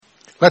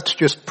Let's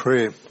just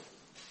pray.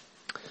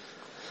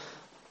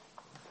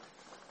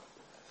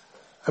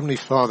 Heavenly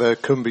Father, I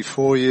come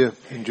before you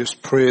and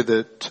just pray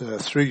that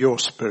through your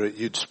Spirit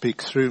you'd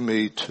speak through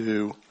me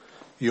to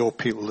your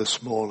people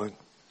this morning.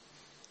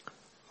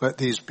 Let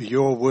these be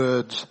your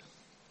words,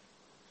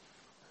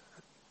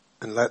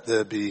 and let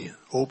there be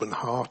open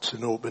hearts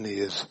and open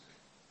ears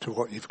to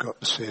what you've got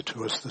to say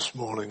to us this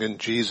morning. In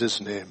Jesus'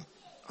 name,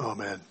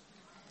 amen.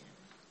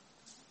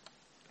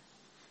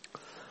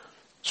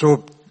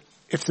 So,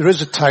 if there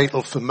is a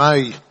title for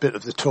my bit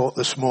of the talk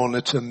this morning,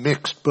 it's a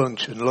mixed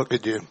bunch, and look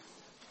at you.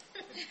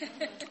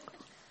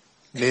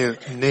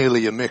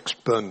 Nearly a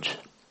mixed bunch.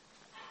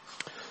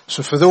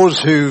 So for those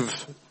who've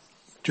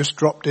just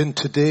dropped in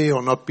today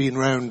or not been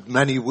around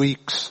many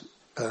weeks,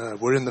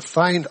 we're in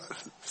the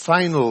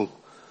final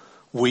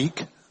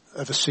week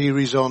of a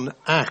series on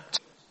Acts.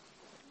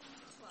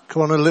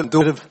 Come on, a little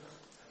bit of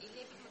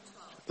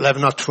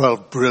 11 or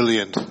 12,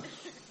 brilliant.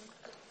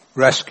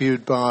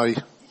 Rescued by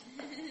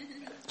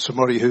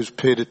somebody who's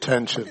paid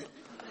attention.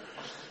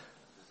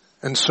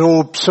 And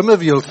so some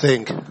of you'll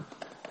think,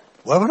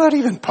 well, we're not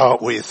even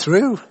part way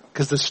through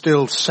because there's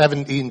still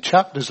 17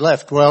 chapters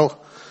left. Well,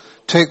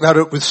 take that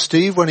up with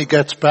Steve when he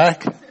gets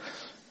back.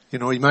 You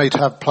know, he might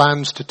have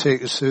plans to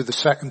take us through the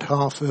second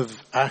half of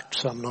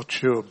Acts, I'm not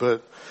sure.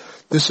 But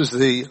this is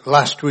the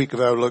last week of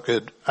our look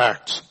at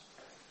Acts.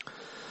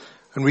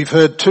 And we've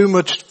heard too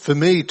much for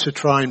me to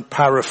try and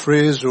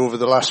paraphrase over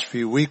the last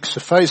few weeks.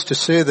 Suffice to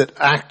say that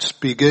Acts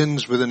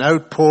begins with an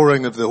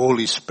outpouring of the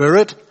Holy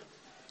Spirit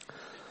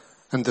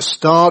and the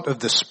start of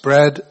the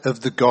spread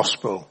of the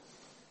gospel.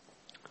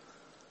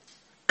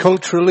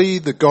 Culturally,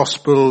 the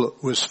gospel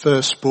was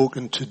first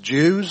spoken to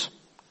Jews,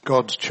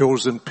 God's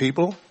chosen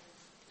people,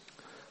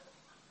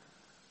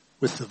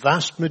 with the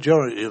vast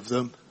majority of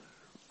them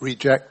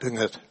rejecting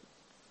it.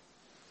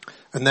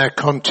 And their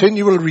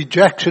continual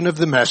rejection of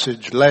the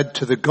message led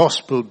to the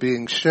gospel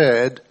being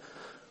shared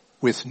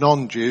with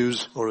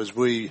non-Jews,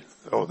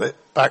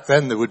 back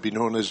then they would be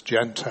known as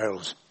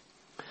Gentiles.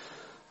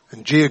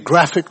 And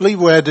geographically,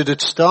 where did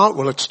it start?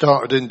 Well, it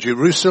started in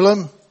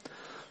Jerusalem,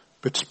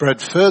 but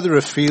spread further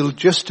afield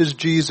just as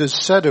Jesus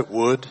said it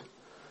would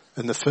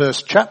in the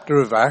first chapter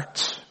of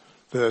Acts,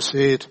 verse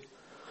 8,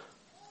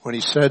 when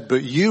he said,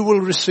 "But you will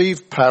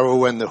receive power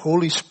when the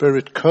Holy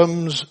Spirit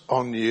comes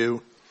on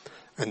you,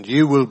 and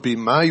you will be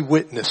my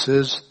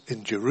witnesses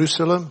in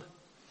Jerusalem,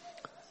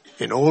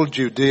 in all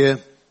Judea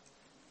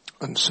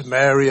and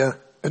Samaria,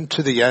 and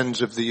to the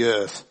ends of the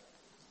earth."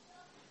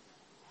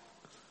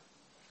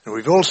 And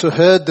we've also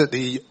heard that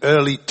the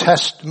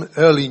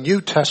early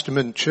New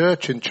Testament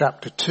church in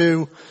chapter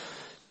 2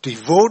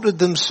 devoted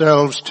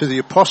themselves to the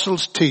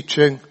apostles'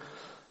 teaching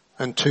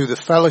and to the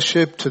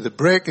fellowship, to the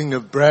breaking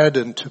of bread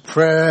and to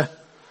prayer,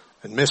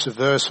 and miss a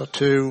verse or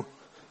two,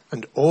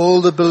 and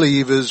all the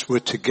believers were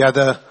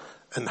together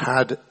and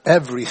had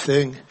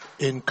everything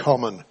in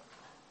common.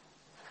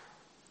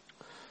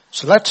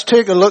 So let's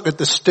take a look at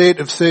the state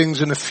of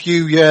things in a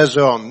few years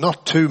on,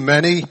 not too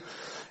many.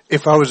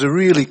 If I was a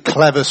really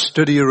clever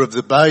studier of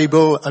the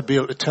Bible, I'd be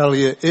able to tell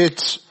you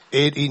it's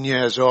 18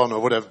 years on or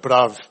whatever, but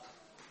I've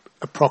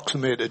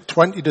approximated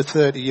 20 to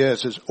 30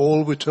 years is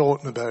all we're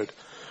talking about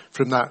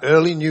from that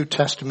early New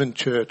Testament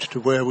church to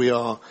where we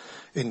are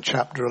in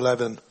chapter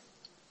 11.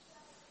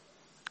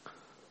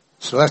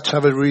 So let's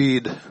have a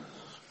read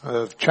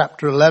of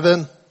chapter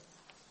 11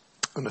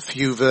 and a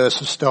few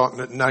verses starting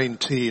at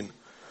 19.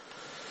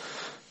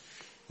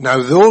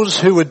 Now those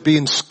who had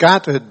been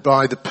scattered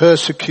by the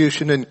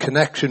persecution in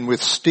connection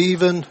with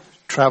Stephen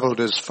travelled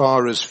as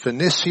far as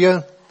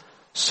Phoenicia,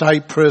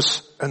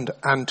 Cyprus and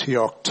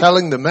Antioch,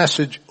 telling the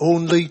message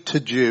only to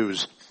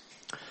Jews.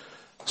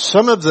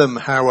 Some of them,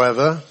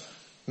 however,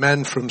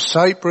 men from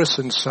Cyprus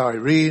and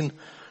Cyrene,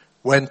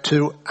 went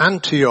to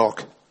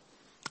Antioch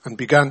and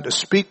began to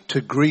speak to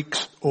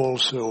Greeks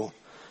also,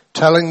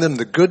 telling them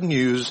the good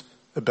news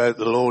about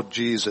the Lord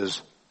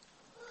Jesus.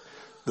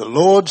 The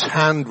Lord's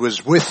hand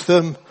was with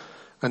them,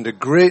 and a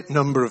great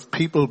number of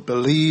people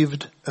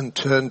believed and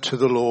turned to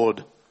the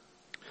Lord.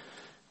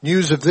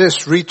 News of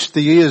this reached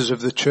the ears of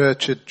the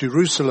church at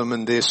Jerusalem,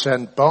 and they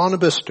sent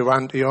Barnabas to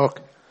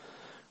Antioch.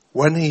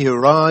 When he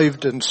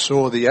arrived and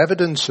saw the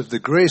evidence of the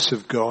grace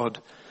of God,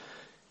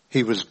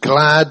 he was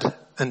glad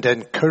and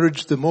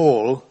encouraged them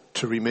all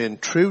to remain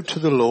true to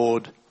the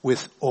Lord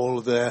with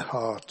all their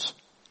hearts.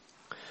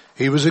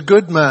 He was a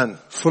good man,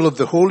 full of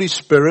the Holy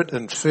Spirit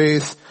and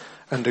faith,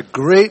 and a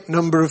great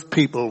number of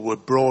people were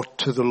brought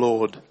to the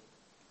Lord.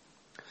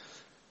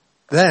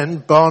 Then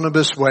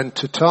Barnabas went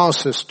to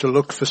Tarsus to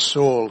look for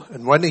Saul,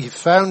 and when he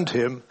found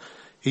him,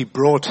 he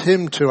brought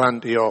him to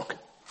Antioch.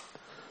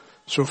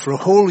 So for a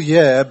whole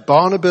year,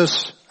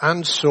 Barnabas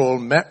and Saul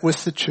met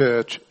with the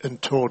church and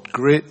taught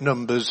great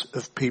numbers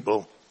of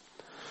people.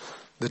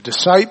 The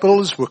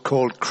disciples were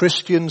called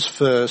Christians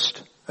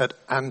first at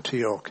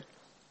Antioch.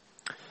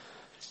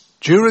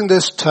 During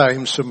this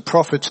time, some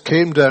prophets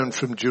came down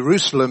from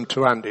Jerusalem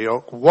to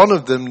Antioch. One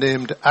of them,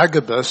 named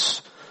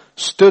Agabus,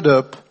 stood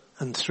up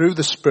and through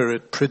the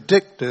Spirit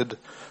predicted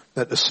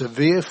that a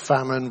severe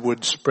famine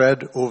would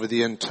spread over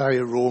the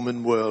entire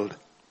Roman world.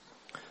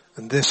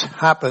 And this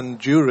happened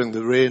during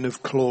the reign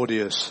of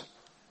Claudius.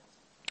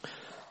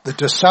 The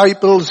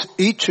disciples,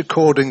 each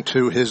according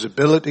to his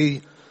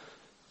ability,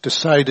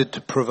 decided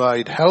to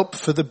provide help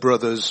for the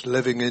brothers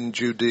living in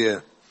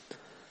Judea.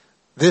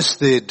 This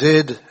they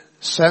did,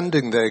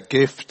 sending their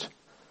gift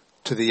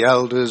to the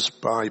elders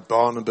by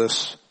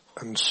Barnabas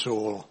and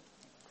Saul.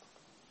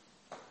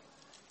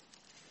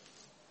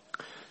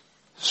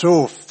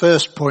 So,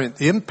 first point,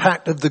 the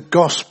impact of the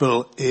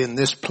gospel in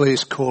this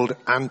place called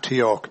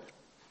Antioch.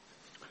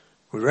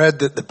 We read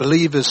that the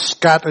believers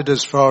scattered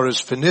as far as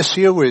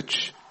Phoenicia,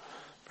 which,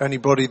 for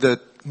anybody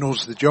that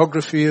knows the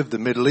geography of the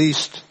Middle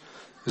East,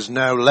 is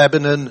now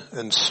Lebanon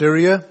and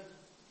Syria,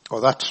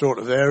 or that sort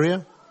of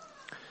area,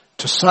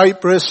 to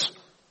Cyprus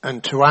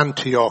and to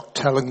Antioch,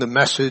 telling the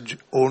message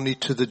only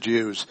to the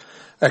Jews,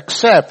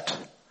 except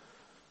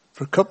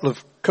for a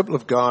couple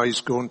of guys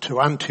going to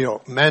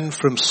Antioch, men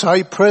from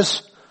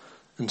Cyprus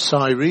and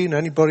Cyrene.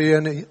 Anybody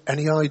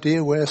any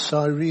idea where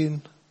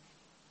Cyrene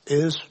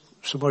is?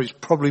 Somebody's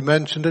probably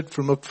mentioned it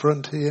from up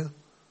front here.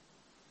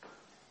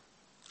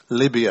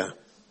 Libya.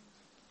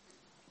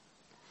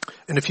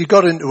 And if you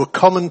got into a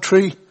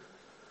commentary,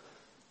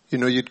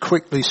 you'd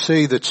quickly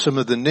see that some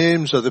of the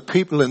names of the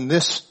people in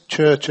this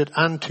church at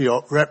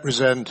Antioch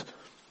represent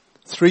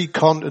 3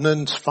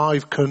 continents,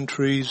 5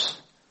 countries,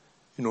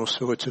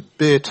 so it's a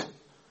bit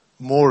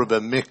more of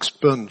a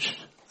mixed bunch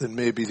than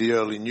maybe the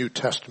early New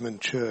Testament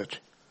church.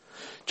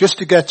 Just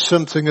to get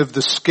something of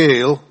the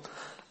scale,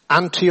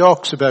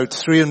 Antioch's about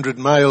 300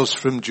 miles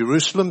from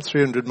Jerusalem,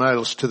 300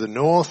 miles to the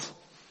north.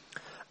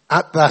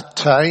 At that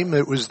time,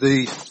 it was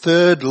the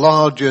 3rd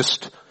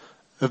largest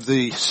of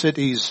the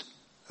cities,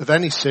 of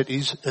any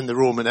cities in the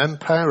Roman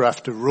Empire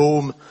after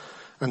Rome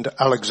and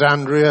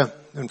Alexandria.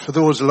 And for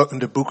those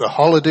looking to book a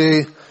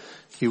holiday,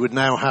 you would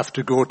now have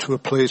to go to a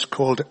place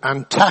called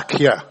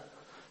Antakya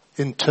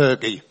in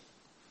Turkey.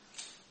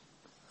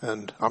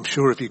 And I'm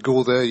sure if you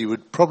go there, you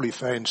would probably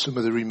find some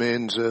of the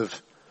remains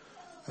of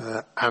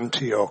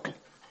Antioch.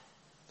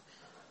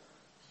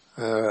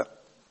 I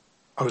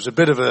was a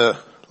bit of a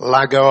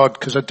laggard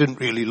because I didn't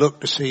really look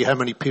to see how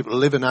many people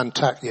live in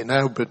Antakya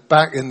now, but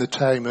back in the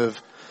time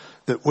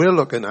that we're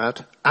looking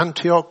at,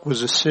 Antioch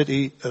was a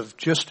city of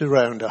just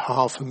around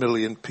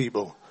 500,000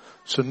 people.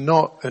 So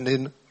not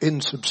an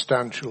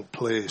insubstantial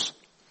place.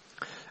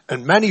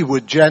 And many were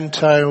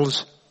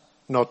Gentiles,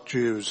 not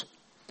Jews.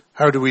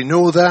 How do we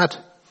know that?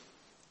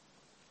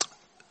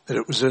 That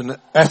it was an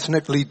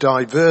ethnically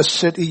diverse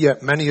city,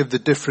 yet many of the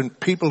different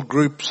people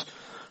groups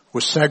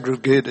were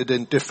segregated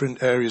in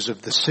different areas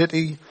of the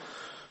city.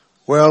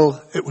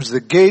 Well, it was the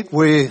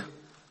gateway,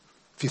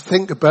 if you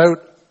think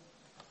about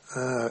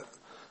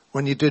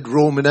when you did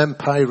Roman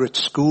Empire at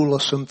school or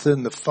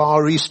something, the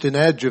far eastern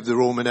edge of the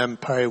Roman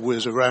Empire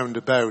was around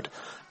about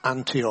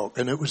Antioch,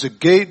 and it was a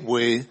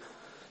gateway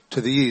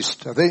to the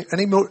east. I think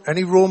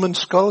any Roman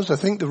scholars? I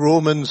think the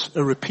Romans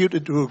are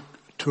reputed to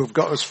have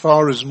got as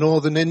far as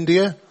northern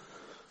India,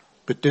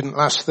 but didn't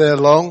last there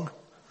long.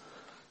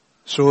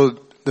 So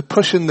they're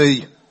pushing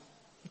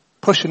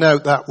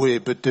out that way,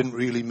 but didn't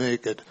really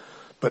make it.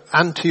 But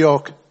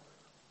Antioch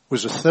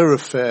was a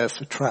thoroughfare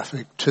for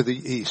traffic to the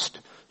east.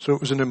 So it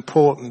was an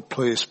important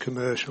place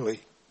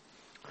commercially.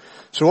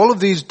 So all of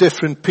these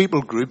different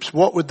people groups,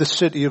 what would the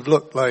city have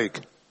looked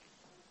like?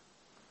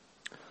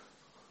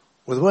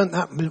 Well, there weren't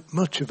that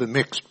much of a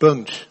mixed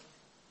bunch.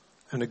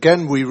 And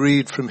again, we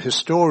read from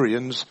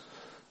historians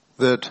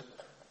that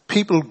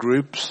people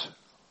groups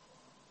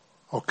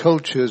or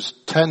cultures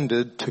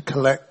tended to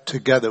collect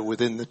together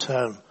within the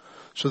town.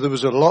 So there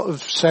was a lot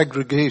of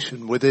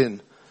segregation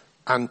within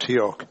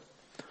Antioch.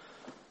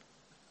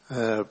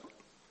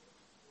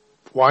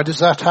 Why does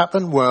that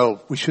happen?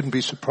 Well, we shouldn't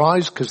be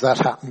surprised because that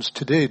happens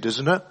today,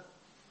 doesn't it?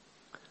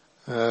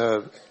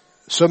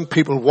 Some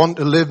people want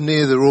to live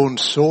near their own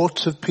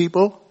sorts of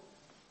people.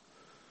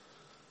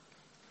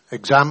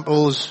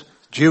 Examples,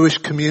 Jewish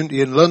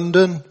community in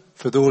London,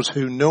 for those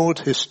who know it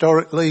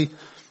historically,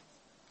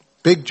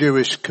 big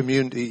Jewish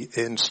community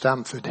in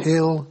Stamford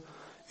Hill,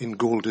 in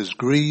Golders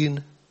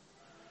Green.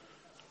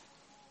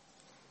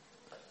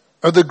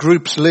 Other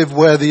groups live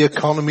where the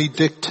economy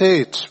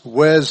dictates,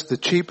 where's the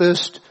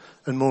cheapest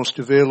and most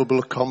available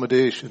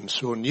accommodation.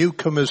 So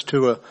newcomers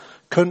to a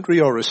country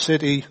or a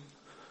city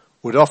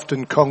would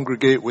often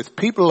congregate with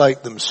people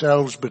like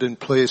themselves, but in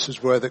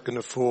places where they can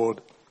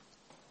afford,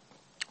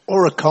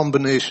 or a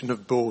combination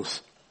of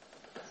both.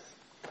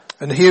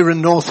 And here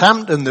in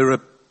Northampton, there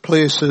are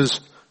places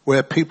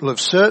where people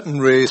of certain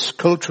race,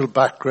 cultural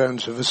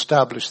backgrounds have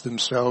established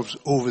themselves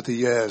over the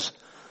years.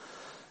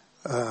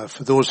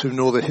 For those who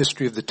know the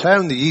history of the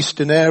town, the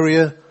eastern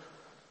area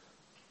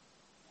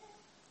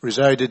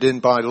resided in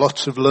by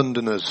lots of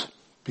Londoners,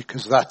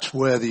 because that's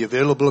where the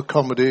available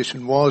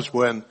accommodation was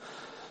when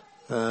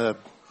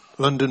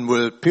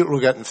people were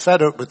getting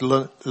fed up with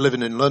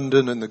living in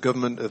London, and the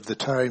government of the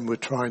time were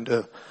trying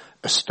to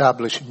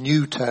establish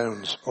new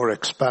towns or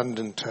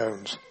expanding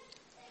towns.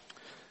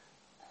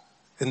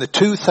 In the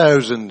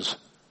 2000s,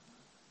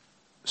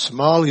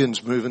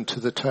 Somalians moving to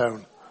the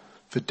town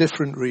for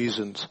different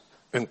reasons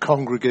and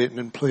congregating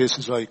in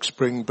places like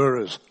Spring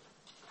Boroughs.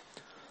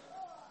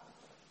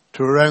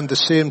 To around the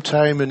same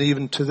time and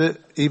even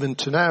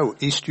to now,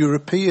 East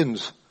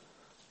Europeans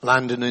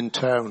landing in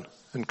town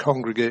and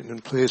congregating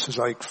in places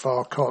like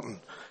Far Cotton,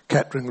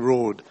 Kettering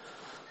Road.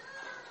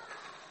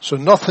 So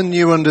nothing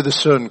new under the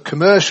sun.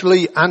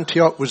 Commercially,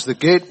 Antioch was the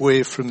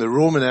gateway from the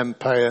Roman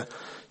Empire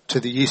to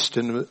the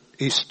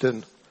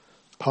eastern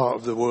part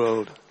of the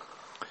world.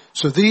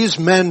 So these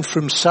men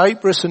from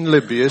Cyprus and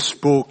Libya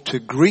spoke to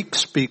Greek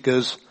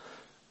speakers,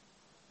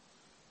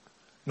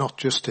 not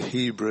just to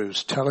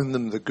Hebrews, telling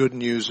them the good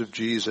news of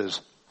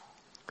Jesus.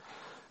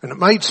 And it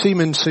might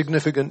seem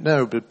insignificant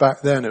now, but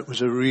back then it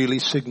was a really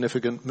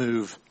significant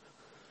move.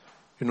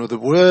 You know,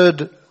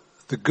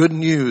 the good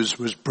news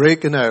was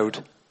breaking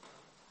out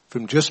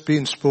from just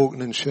being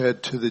spoken and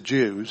shared to the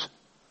Jews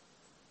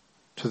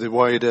to the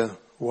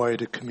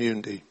wider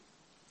community.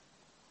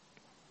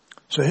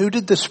 So who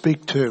did they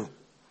speak to?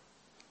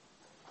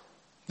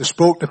 They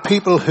spoke to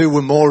people who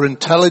were more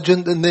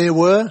intelligent than they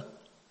were,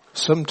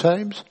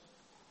 sometimes.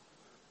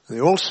 They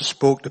also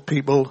spoke to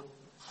people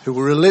who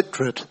were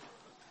illiterate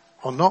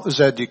or not as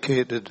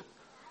educated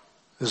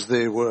as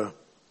they were.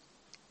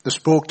 They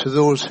spoke to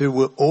those who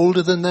were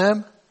older than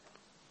them,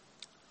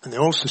 and they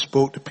also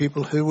spoke to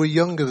people who were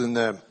younger than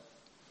them,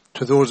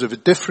 to those of a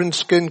different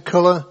skin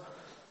colour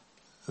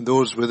and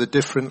those with a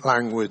different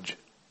language,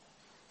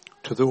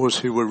 to those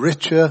who were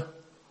richer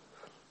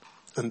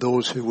and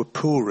those who were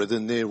poorer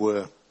than they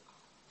were.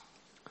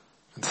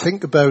 And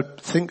think about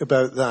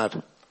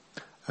that.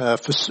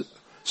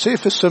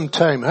 For some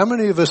time, how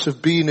many of us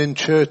have been in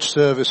church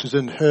services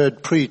and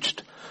heard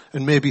preached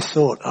and maybe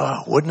thought,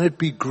 wouldn't it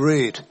be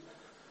great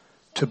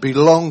to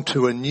belong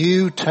to a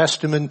New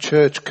Testament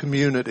church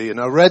community? And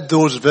I read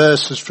those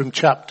verses from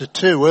chapter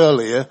 2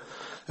 earlier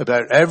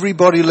about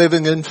everybody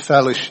living in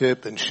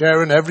fellowship and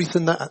sharing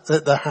everything that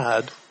they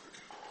had.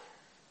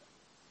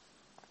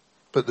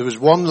 But there was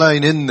one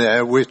line in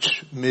there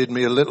which made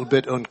me a little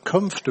bit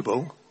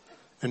uncomfortable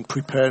in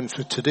preparing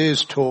for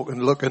today's talk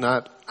and looking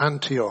at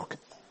Antioch.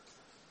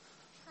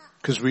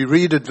 Because we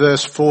read at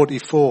verse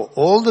 44,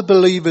 all the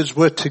believers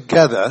were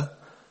together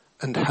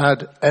and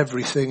had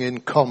everything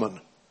in common.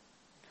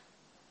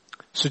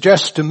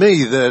 Suggests to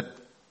me that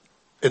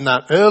in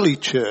that early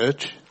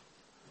church,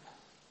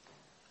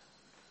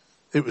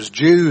 it was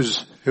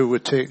Jews who were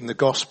taking the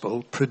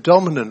gospel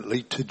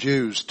predominantly to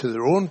Jews, to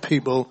their own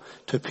people,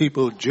 to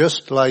people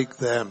just like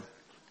them.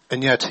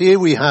 And yet here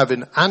we have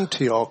in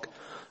Antioch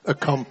a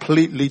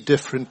completely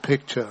different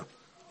picture.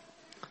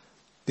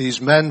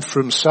 These men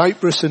from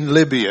Cyprus and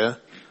Libya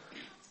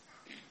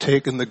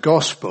taking the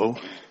gospel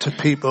to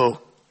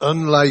people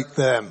unlike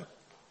them,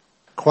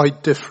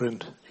 quite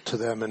different to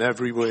them in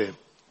every way.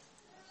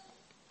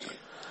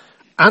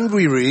 And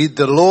we read,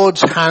 the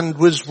Lord's hand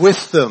was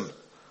with them,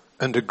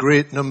 and a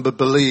great number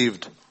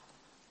believed.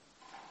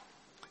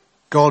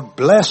 God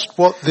blessed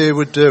what they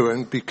were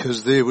doing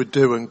because they were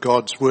doing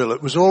God's will.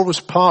 It was always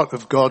part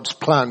of God's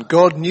plan.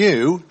 God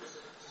knew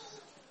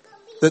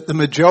that the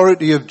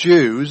majority of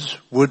Jews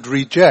would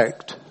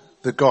reject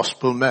the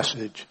gospel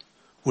message,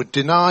 would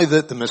deny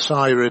that the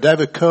Messiah had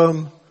ever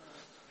come,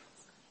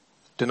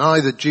 deny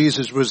that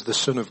Jesus was the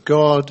Son of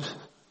God,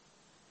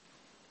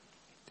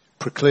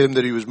 proclaim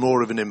that he was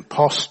more of an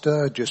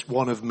imposter, just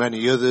one of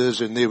many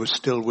others, and they were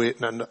still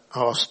waiting and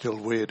are still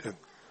waiting.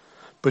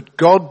 But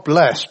God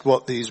blessed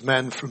what these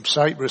men from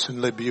Cyprus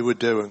and Libya were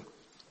doing,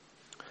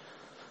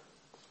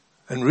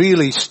 and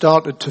really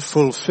started to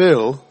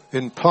fulfill,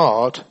 in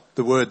part,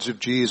 the words of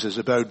Jesus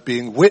about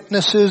being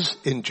witnesses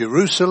in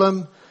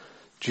Jerusalem,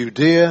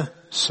 Judea,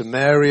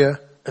 Samaria,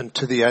 and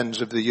to the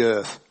ends of the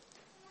earth.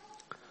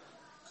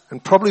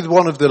 And probably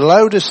one of the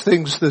loudest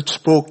things that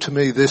spoke to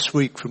me this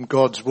week from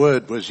God's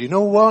word was, you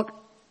know what?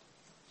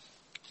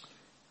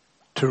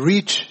 To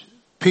reach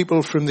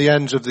people from the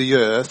ends of the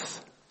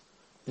earth,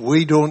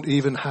 we don't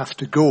even have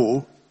to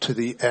go to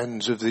the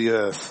ends of the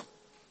earth.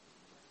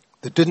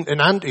 They didn't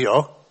in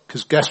Antioch,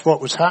 because guess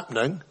what was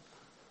happening?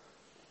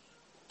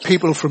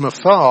 People from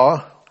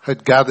afar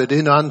had gathered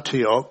in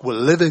Antioch, were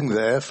living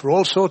there for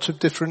all sorts of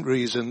different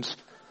reasons,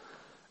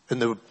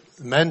 and the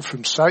men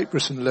from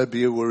Cyprus and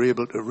Libya were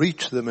able to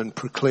reach them and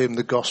proclaim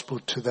the gospel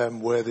to them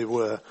where they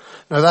were.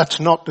 Now that's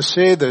not to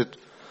say that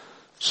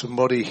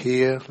somebody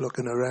here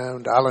looking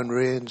around, Alan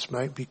Rains,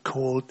 might be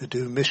called to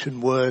do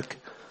mission work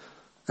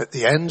at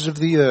the ends of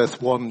the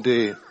earth one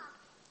day.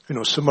 You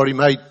know, somebody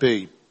might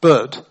be,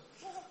 but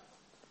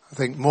I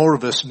think more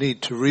of us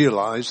need to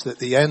realize that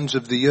the ends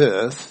of the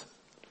earth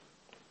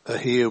are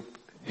here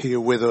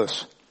with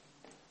us.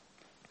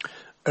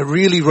 A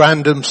really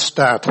random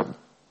stat.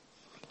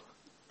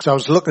 Because I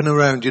was looking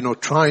around,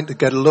 trying to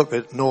get a look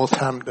at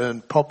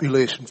Northampton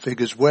population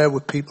figures. Where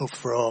were people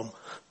from,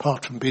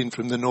 apart from being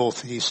from the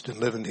northeast and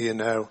living here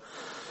now?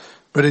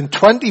 But in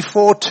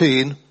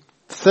 2014,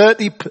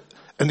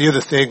 and the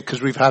other thing,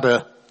 because we've had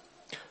a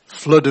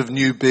flood of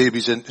new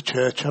babies into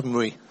church, haven't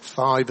we?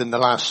 5 in the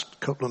last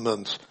couple of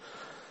months.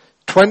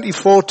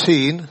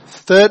 2014,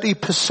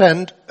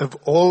 30% of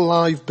all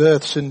live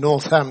births in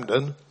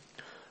Northampton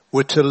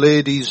were to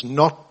ladies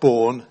not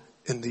born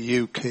in the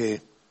UK.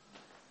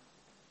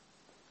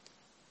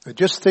 Now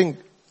just think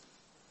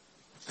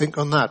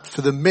on that,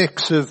 for the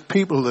mix of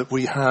people that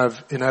we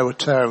have in our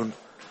town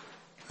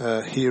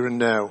here and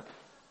now.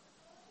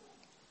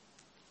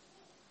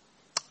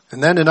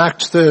 And then in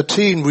Acts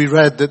 13 we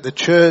read that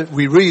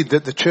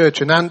the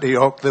church in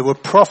Antioch, there were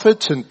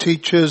prophets and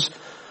teachers,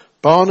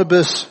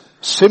 Barnabas,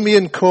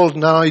 Simeon called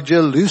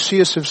Niger,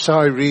 Lucius of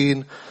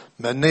Cyrene,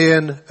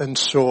 Manaen and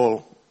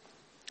Saul.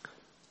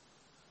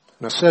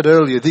 And I said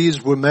earlier,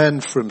 these were men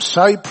from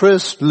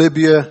Cyprus,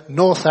 Libya,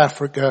 North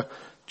Africa,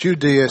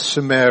 Judea,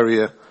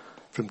 Samaria,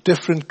 from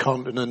different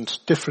continents,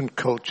 different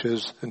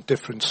cultures and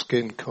different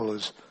skin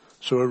colours.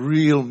 So a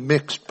real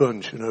mixed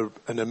bunch and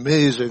an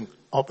amazing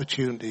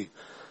opportunity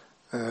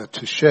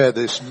to share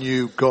this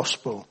new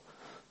gospel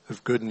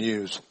of good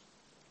news.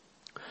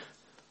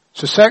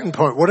 So second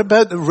point, what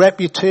about the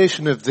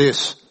reputation of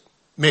this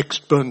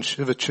mixed bunch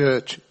of a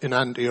church in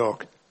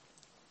Antioch?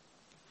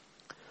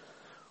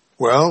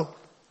 Well,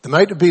 there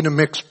might have been a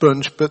mixed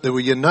bunch, but they were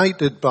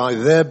united by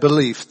their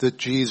belief that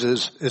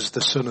Jesus is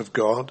the Son of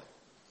God,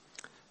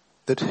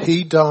 that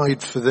he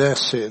died for their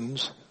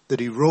sins, that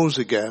he rose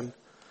again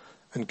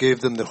and gave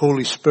them the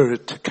Holy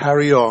Spirit to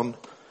carry on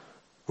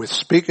with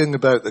speaking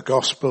about the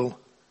gospel,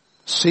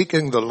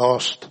 seeking the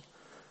lost,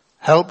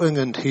 helping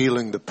and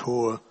healing the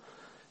poor,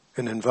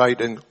 and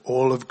inviting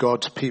all of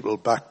God's people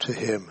back to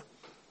him.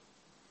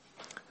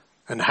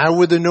 And how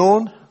were they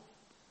known?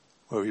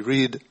 Well, we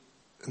read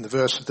in the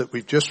verses that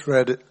we've just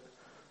read,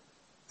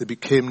 they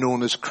became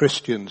known as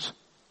Christians.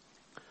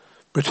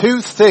 But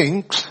who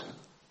thinks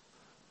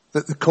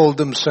that they called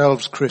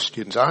themselves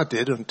Christians? I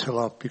did until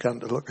I began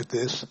to look at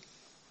this.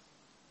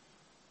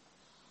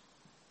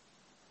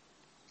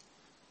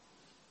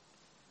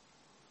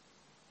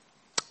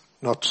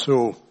 Not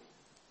so.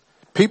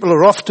 People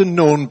are often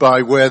known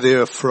by where they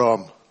are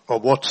from or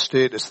what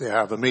status they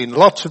have. I mean,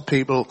 lots of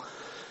people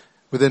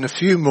within a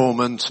few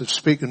moments of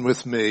speaking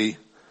with me,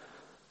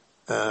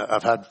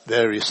 I've had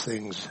various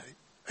things.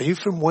 Are you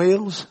from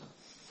Wales?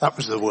 That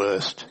was the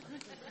worst.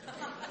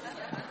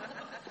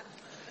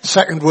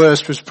 Second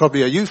worst was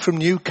probably, are you from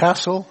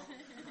Newcastle?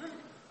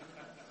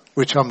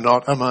 Which I'm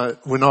not.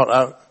 We're not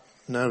out.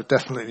 No,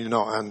 definitely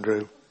not,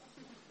 Andrew.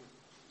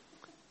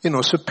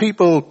 So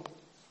people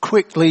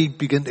quickly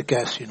begin to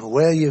guess,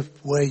 where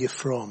you're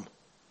from.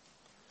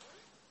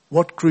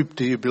 What group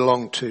do you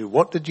belong to?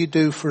 What did you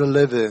do for a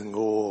living?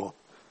 Or,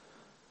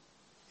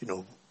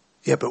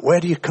 but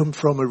where do you come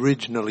from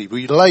originally?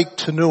 We like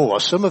to know, or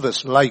some of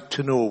us like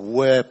to know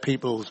where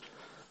people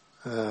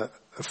are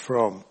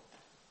from.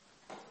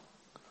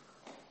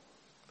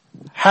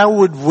 How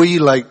would we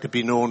like to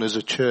be known as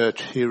a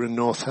church here in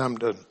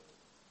Northampton?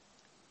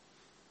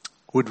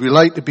 Would we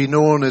like to be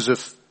known as a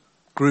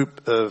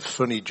group of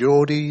funny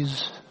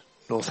Geordies,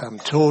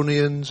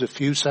 Northamptonians, a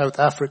few South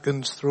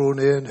Africans thrown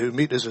in who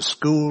meet at a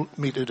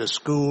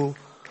school?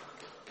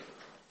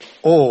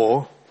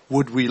 Or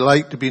would we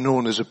like to be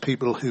known as a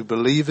people who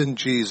believe in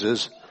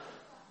Jesus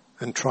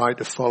and try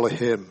to follow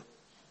him?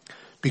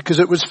 Because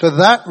it was for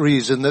that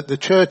reason that the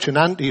church in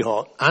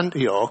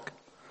Antioch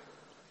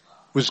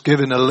was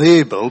given a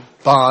label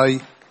by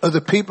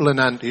other people in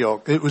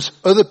Antioch. It was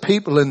other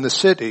people in the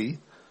city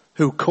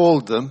who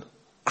called them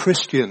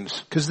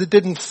Christians, because they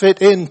didn't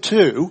fit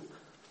into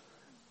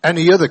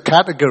any other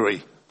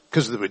category,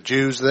 because there were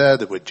Jews there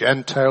were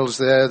Gentiles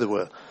there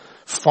were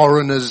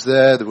foreigners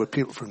there were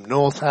people from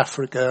North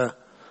Africa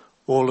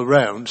all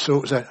around. So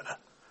it was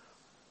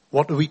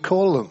what do we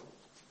call them?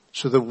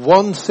 So the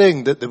one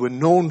thing that they were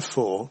known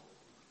for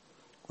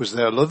was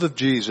their love of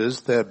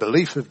Jesus, their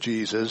belief of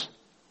Jesus,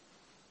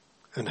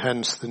 and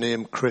hence the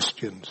name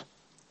Christians.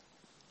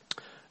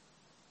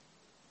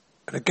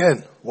 And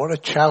again, what a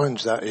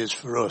challenge that is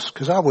for us,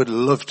 because I would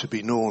love to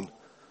be known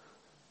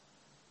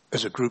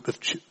as a group of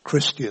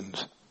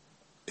Christians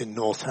in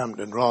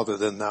Northampton rather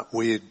than that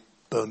weird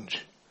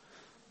bunch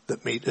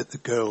that meet at the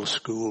girls'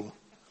 school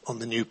on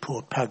the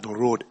Newport Pagnell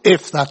Road,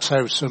 if that's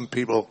how some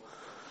people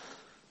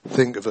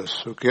think of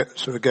us.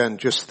 So again,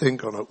 just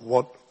think on it.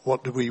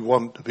 What do we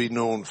want to be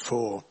known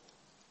for?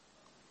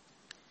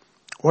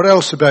 What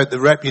else about the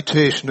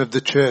reputation of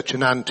the church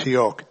in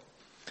Antioch?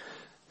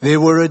 They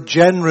were a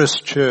generous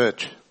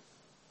church.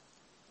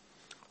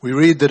 We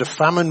read that a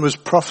famine was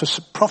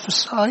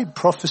prophesied,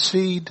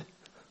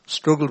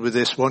 struggled with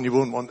this one, you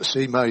won't want to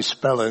see my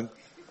spelling.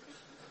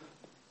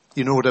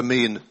 You know what I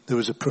mean. There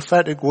was a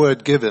prophetic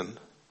word given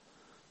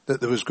that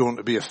there was going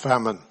to be a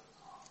famine.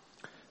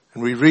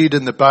 And we read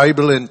in the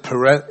Bible in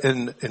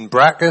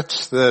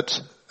brackets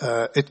that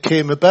it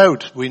came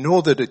about. We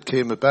know that it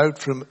came about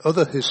from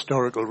other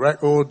historical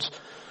records.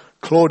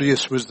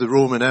 Claudius was the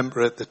Roman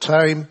emperor at the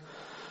time,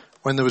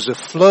 when there was a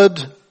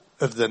flood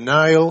of the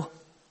Nile.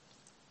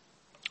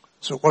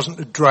 So it wasn't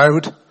a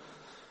drought,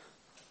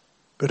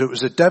 but it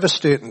was a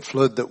devastating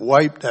flood that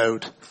wiped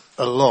out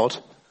a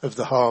lot of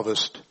the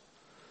harvest.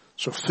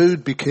 So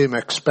food became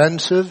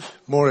expensive,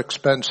 more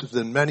expensive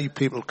than many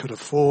people could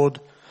afford,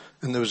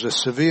 and there was a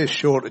severe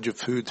shortage of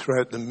food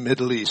throughout the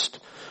Middle East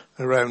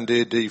around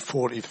AD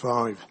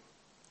 45.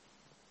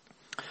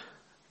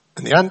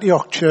 And the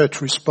Antioch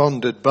church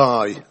responded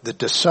by the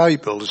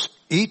disciples,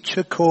 each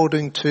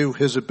according to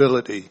his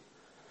ability,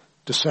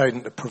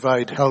 deciding to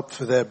provide help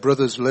for their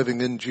brothers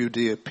living in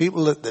Judea,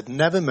 people that they'd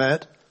never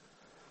met,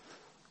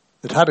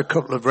 that had a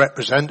couple of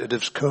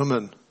representatives come,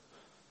 and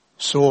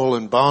Saul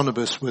and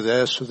Barnabas were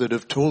there, so they'd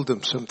have told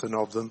them something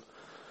of them,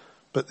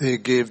 but they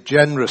gave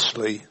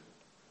generously,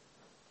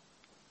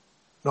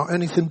 not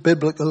anything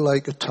biblical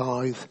like a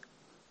tithe,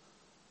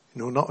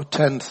 not a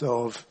tenth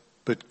of,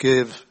 but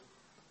give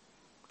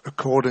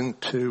according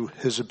to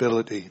his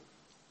ability.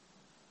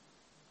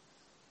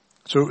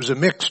 So it was a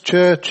mixed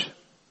church,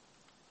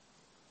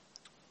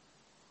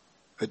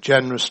 a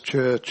generous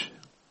church.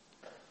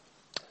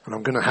 And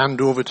I'm going to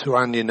hand over to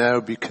Anya now,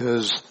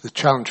 because the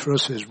challenge for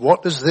us is,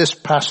 what does this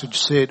passage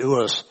say to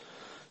us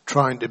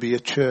trying to be a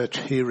church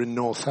here in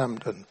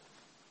Northampton?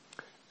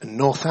 And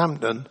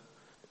Northampton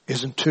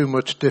isn't too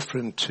much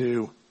different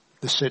to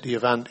the city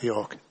of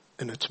Antioch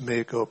in its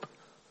makeup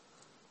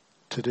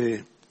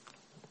today.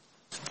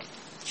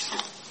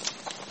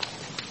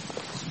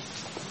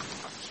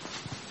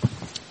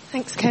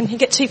 Thanks, Ken. You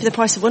get two for the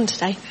price of one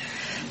today.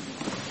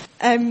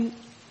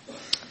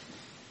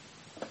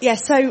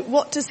 So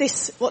what does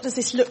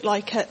this look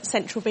like at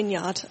Central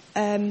Vineyard?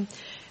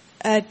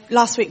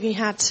 Last week we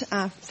had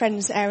our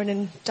friends Aaron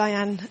and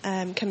Diane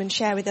come and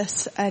share with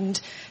us, and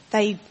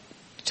they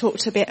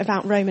talked a bit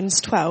about Romans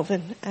 12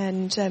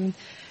 and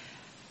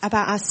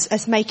about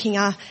us making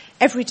our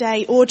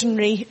everyday,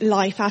 ordinary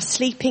life, our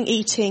sleeping,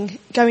 eating,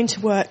 going to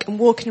work and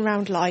walking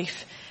around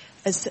life,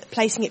 as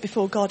placing it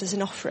before God as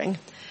an offering.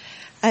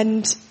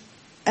 And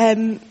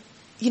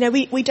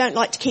we don't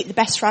like to keep the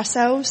best for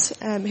ourselves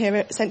here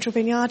at Central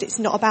Vineyard. It's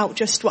not about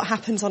just what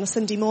happens on a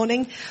Sunday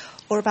morning,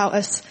 or about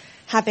us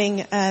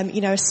having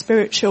a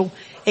spiritual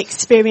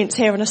experience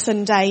here on a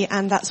Sunday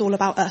and that's all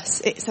about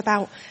us. It's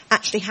about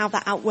actually how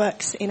that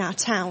outworks in our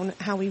town,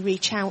 how we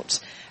reach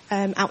out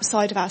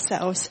outside of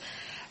ourselves.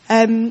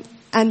 And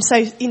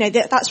so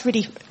that's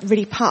really,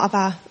 really part of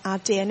our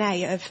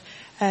DNA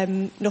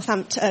of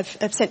Northampton,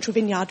 of Central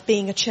Vineyard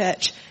being a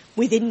church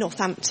within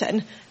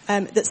Northampton,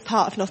 that's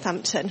part of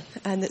Northampton,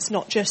 and that's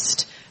not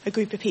just a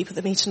group of people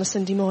that meet on a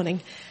Sunday morning.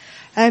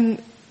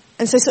 And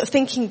so sort of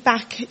thinking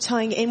back,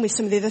 tying it in with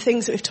some of the other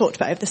things that we've talked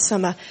about over the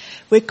summer,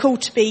 we're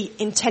called to be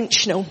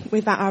intentional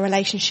about our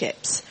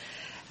relationships.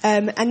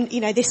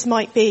 This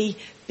might be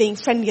being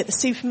friendly at the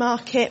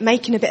supermarket,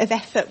 making a bit of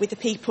effort with the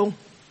people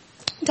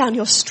down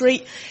your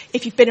street.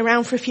 If you've been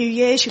around for a few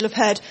years, you'll have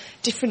heard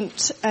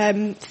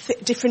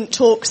different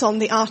talks on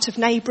the art of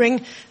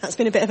neighbouring. That's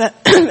been a bit of a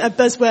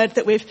buzzword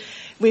that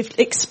we've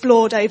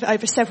explored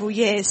over several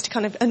years to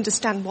kind of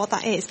understand what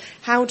that is.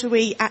 How do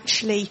we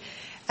actually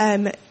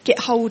get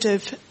hold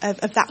of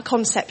that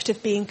concept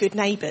of being good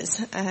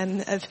neighbours,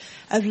 of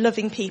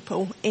loving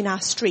people in our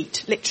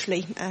street,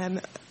 literally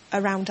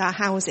around our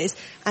houses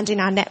and in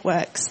our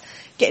networks,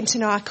 getting to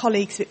know our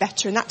colleagues a bit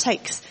better, and that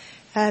takes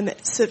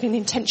sort of an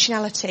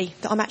intentionality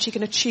that I'm actually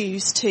going to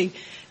choose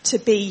to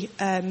be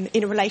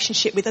in a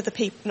relationship with other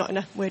people, not in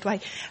a weird way,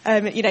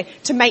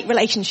 to make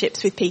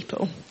relationships with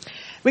people.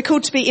 We're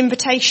called to be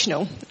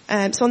invitational.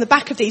 So on the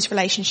back of these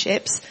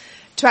relationships,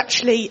 to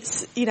actually,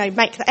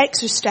 make the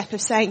extra step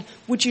of saying,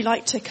 would you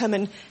like to come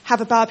and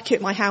have a barbecue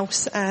at my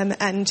house,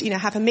 and,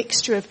 have a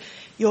mixture of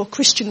your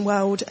Christian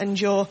world and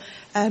your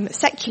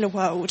secular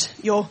world,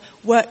 your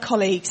work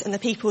colleagues and the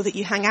people that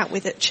you hang out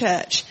with at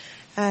church.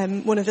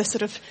 One of the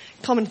sort of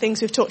common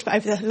things we've talked about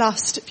over the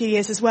last few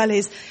years as well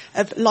is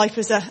of life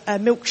as a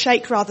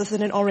milkshake rather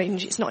than an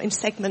orange. It's not in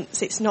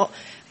segments. It's not,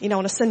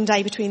 on a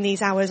Sunday between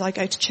these hours I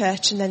go to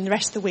church, and then the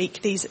rest of the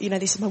week this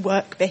is my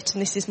work bit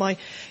and this is my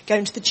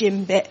going to the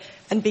gym bit,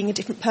 and being a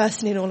different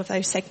person in all of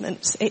those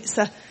segments.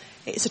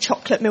 It's a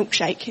chocolate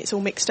milkshake. It's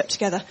all mixed up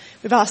together.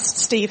 We've asked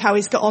Steve how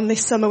he's got on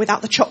this summer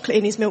without the chocolate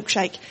in his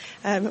milkshake,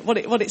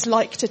 what it's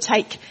like to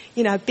take,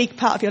 a big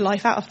part of your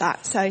life out of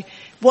that. So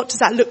what does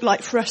that look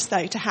like for us,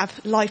 though, to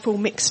have life all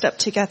mixed up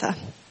together?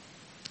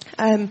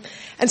 And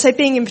so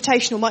being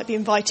invitational might be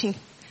inviting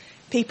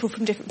people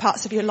from different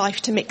parts of your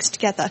life to mix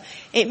together.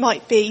 It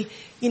might be,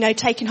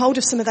 taking hold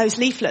of some of those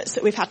leaflets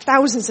that we've had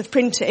thousands of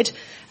printed,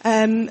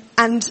 and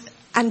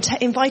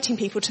inviting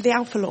people to the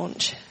Alpha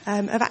launch,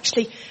 of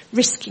actually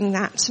risking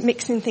that,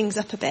 mixing things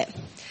up a bit.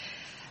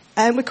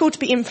 We're called to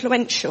be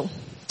influential,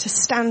 to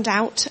stand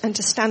out and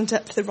to stand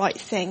up for the right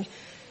thing.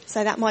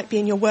 So that might be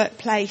in your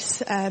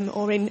workplace,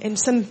 or in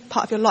some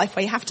part of your life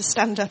where you have to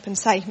stand up and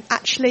say,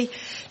 actually,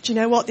 do you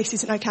know what? This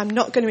isn't okay. I'm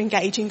not going to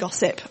engage in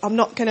gossip. I'm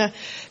not going to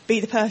be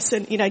the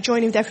person,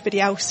 joining with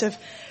everybody else of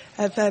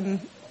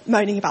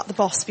moaning about the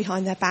boss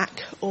behind their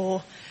back.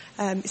 Or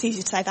it's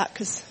easy to say that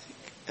because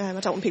I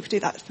don't want people to do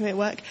that for me at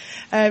work.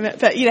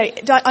 But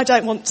I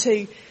don't want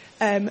to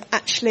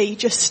actually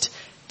just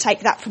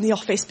take that from the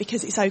office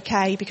because it's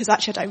okay, because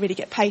actually I don't really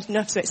get paid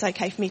enough, so it's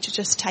okay for me to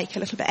just take a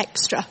little bit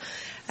extra.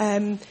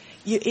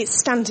 it's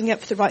standing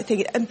up for the right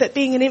thing, but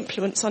being an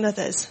influence on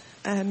others.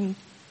 And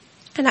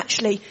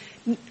actually,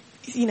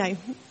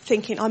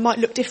 thinking I might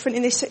look different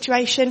in this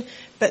situation,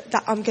 but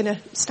that I'm going to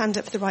stand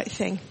up for the right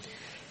thing.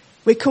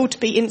 We're called to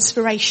be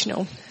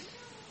inspirational.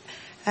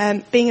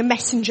 Being a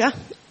messenger,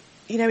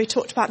 we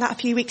talked about that a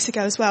few weeks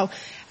ago as well,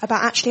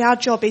 about actually our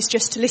job is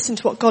just to listen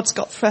to what God's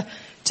got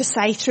to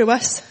say through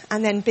us,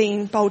 and then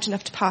being bold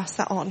enough to pass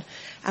that on.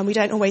 And we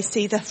don't always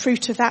see the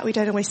fruit of that, we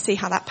don't always see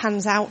how that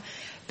pans out,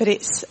 but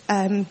it's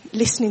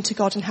listening to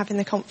God and having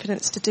the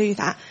confidence to do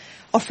that.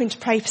 Offering to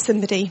pray for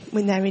somebody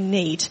when they're in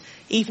need,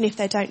 even if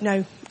they don't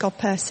know God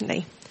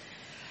personally.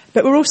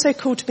 But we're also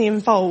called to be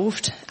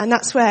involved, and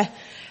that's where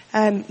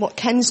what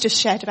Ken's just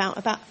shared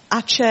about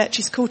our church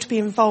is called to be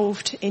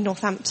involved in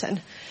Northampton.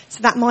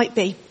 So that might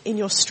be in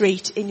your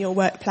street, in your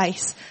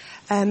workplace,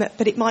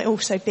 but it might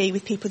also be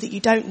with people that you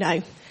don't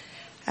know.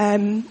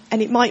 And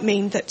it might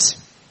mean that,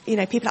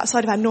 people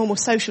outside of our normal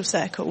social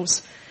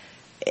circles.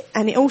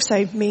 And it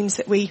also means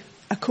that we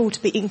are called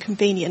to be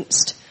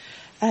inconvenienced.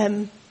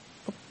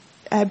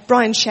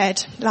 Brian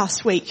shared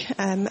last week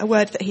a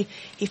word that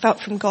he felt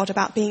from God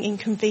about being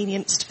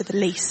inconvenienced for the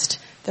least,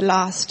 the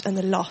last and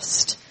the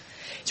lost.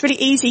 It's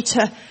really easy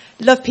to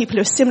love people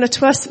who are similar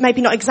to us,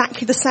 maybe not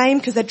exactly the same,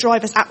 because they'd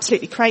drive us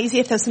absolutely crazy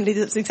if there's somebody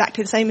that's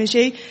exactly the same as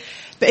you.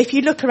 But if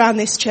you look around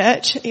this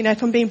church,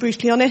 if I'm being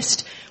brutally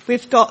honest,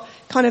 we've got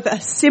kind of a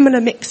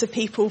similar mix of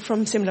people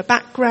from similar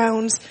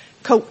backgrounds,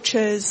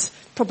 cultures,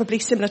 probably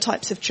similar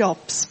types of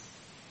jobs.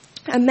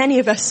 And many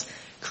of us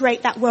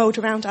create that world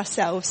around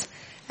ourselves.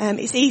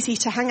 It's easy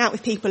to hang out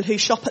with people who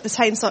shop at the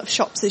same sort of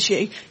shops as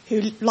you,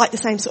 who like the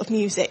same sort of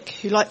music,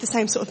 who like the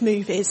same sort of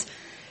movies,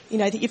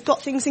 that you've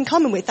got things in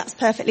common with. That's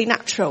perfectly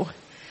natural.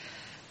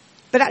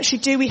 But actually,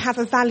 do we have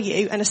a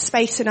value and a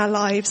space in our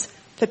lives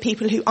for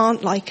people who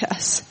aren't like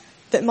us,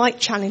 that might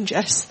challenge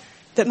us,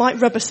 that might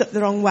rub us up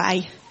the wrong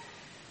way,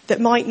 that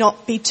might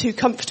not be too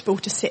comfortable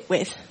to sit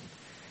with?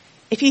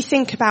 If you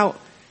think about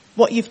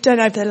what you've done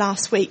over the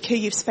last week, who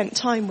you've spent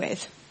time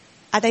with,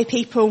 are they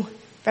people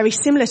very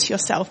similar to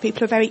yourself, people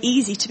who are very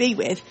easy to be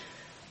with?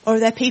 Or are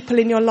there people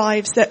in your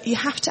lives that you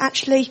have to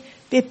actually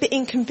be a bit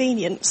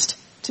inconvenienced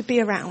to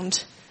be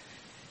around?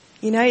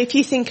 If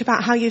you think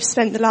about how you've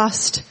spent the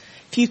last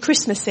few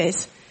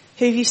Christmases,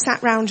 who have you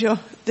sat round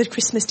the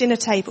Christmas dinner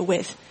table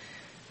with?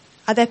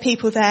 Are there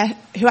people there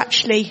who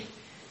actually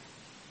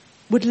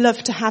would love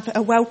to have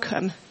a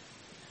welcome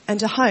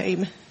and a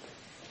home?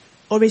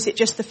 Or is it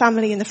just the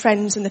family and the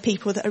friends and the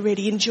people that are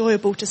really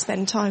enjoyable to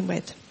spend time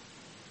with?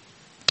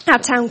 Our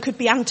town could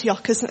be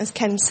Antioch, as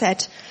Ken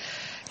said.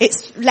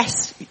 It's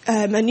less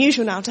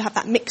unusual now to have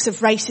that mix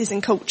of races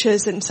and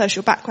cultures and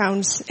social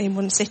backgrounds in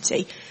one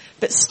city,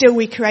 but still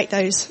we create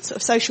those sort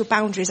of social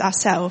boundaries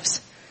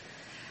ourselves.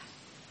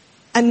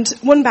 And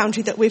one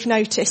boundary that we've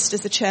noticed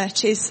as a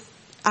church is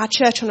our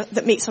church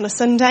that meets on a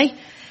Sunday,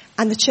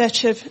 and the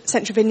Church of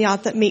Central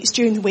Vineyard that meets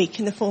during the week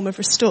in the form of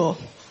Restore.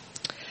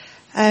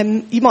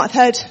 You might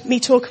have heard me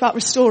talk about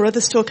Restore,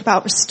 others talk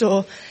about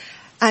Restore.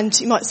 And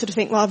you might sort of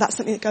think, well, that's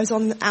something that goes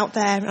on out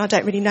there and I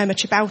don't really know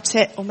much about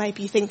it. Or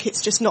maybe you think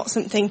it's just not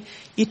something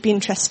you'd be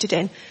interested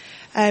in.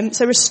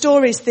 So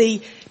Restore is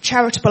the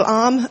charitable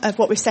arm of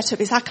what we've set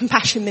up. It's our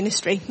compassion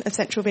ministry at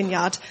Central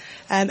Vineyard.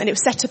 And it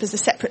was set up as a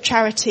separate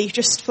charity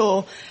just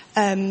for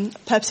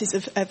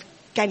purposes of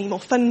gaining more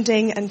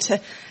funding and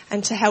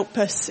to help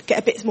us get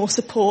a bit more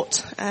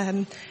support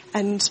and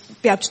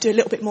be able to do a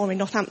little bit more in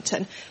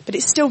Northampton. But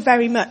it's still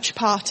very much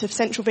part of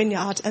Central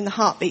Vineyard and the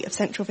heartbeat of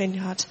Central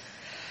Vineyard.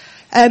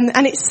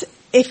 And it's,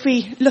 if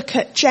we look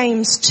at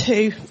James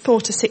 2,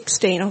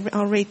 4-16,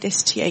 I'll read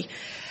this to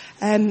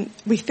you.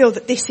 We feel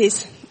that this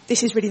is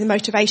really the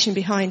motivation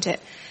behind it.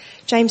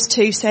 James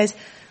 2 says,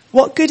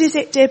 "What good is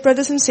it, dear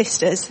brothers and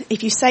sisters,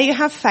 if you say you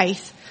have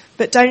faith,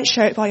 but don't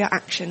show it by your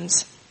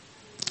actions?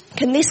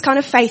 Can this kind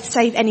of faith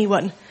save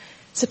anyone?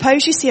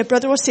 Suppose you see a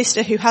brother or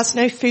sister who has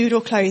no food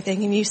or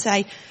clothing, and you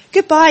say,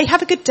 'Goodbye,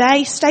 have a good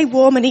day, stay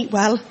warm and eat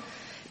well,'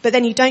 but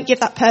then you don't give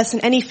that person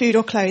any food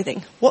or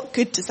clothing. What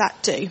good does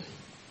that do?"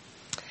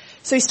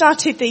 So we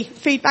started the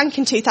food bank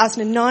in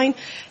 2009.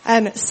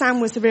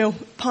 Sam was the real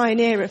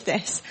pioneer of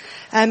this.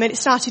 And it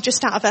started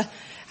just out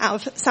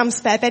of Sam's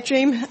spare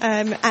bedroom,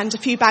 and a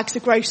few bags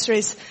of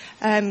groceries,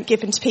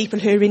 given to people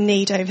who are in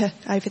need over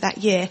that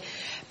year.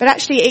 But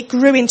actually it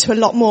grew into a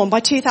lot more. And by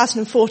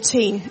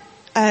 2014,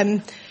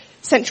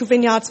 Central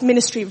Vineyard's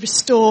ministry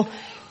Restore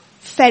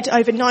fed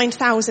over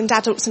 9,000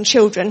 adults and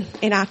children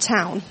in our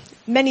town,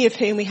 many of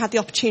whom we had the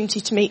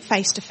opportunity to meet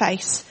face to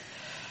face.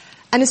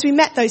 And as we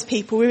met those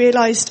people, we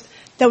realised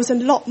there was a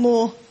lot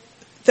more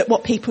that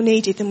what people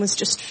needed than was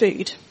just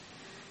food.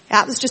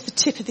 That was just the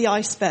tip of the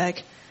iceberg.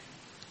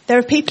 There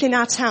are people in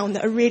our town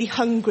that are really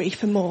hungry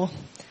for more.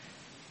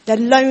 They're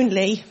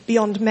lonely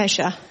beyond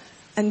measure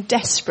and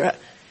desperate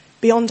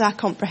beyond our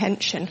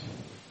comprehension.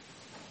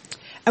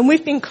 And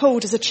we've been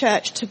called as a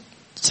church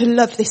to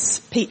love these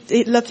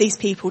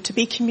people, to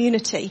be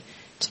community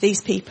to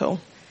these people.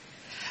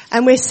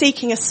 And we're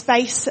seeking a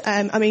space.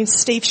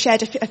 Steve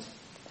shared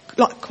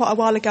quite a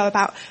while ago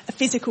about a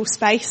physical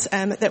space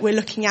that we're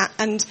looking at,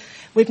 and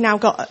we've now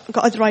got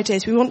other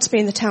ideas. We want to be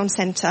in the town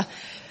centre,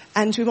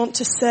 and we want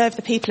to serve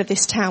the people of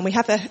this town. We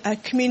have a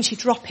community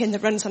drop-in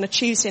that runs on a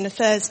Tuesday and a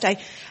Thursday,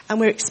 and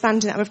we're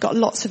expanding that. We've got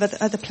lots of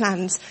other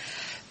plans.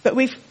 But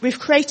we've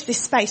created this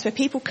space where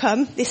people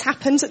come. This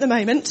happens at the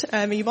moment.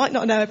 You might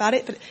not know about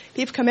it, but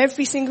people come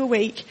every single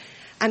week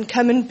and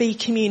come and be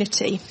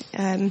community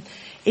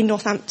in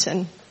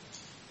Northampton.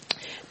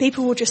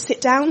 People will just sit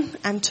down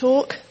and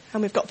talk,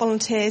 and we've got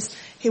volunteers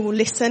who will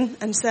listen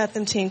and serve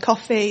them tea and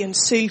coffee and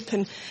soup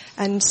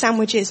and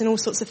sandwiches and all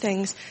sorts of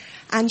things,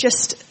 and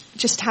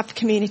just have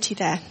community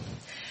there.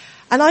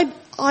 And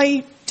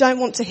I don't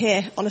want to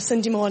hear on a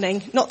Sunday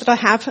morning, not that I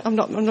have, I'm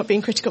not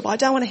being critical, but I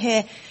don't want to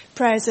hear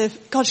prayers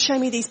of, God, show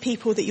me these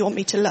people that you want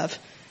me to love.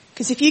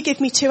 Because if you give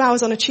me 2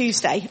 hours on a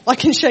Tuesday, I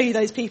can show you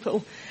those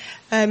people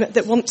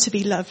that want to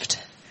be loved.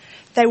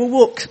 They will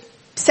walk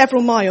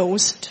several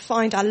miles to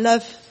find our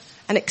love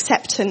and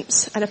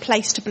acceptance and a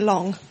place to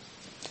belong.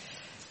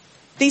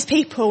 These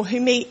people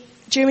who meet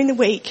during the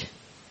week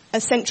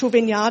at Central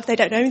Vineyard, they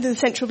don't know the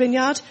Central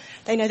Vineyard.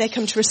 They know they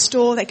come to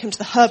Restore, they come to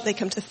the Hub, they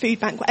come to the food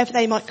bank, whatever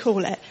they might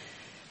call it.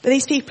 But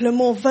these people are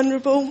more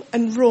vulnerable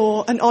and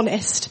raw and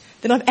honest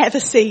than I've ever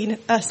seen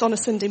us on a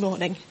Sunday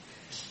morning.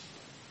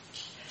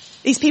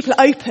 These people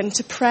are open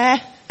to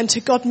prayer and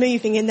to God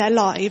moving in their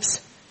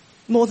lives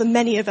more than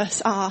many of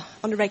us are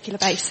on a regular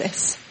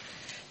basis.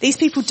 These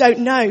people don't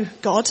know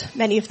God,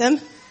 many of them.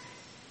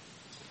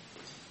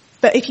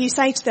 But if you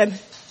say to them,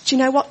 do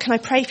you know what, can I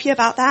pray for you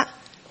about that?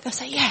 They'll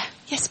say, yeah,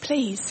 yes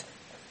please.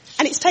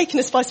 And it's taken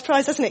us by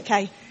surprise, hasn't it,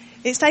 Kay?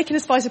 It's taken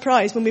us by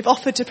surprise when we've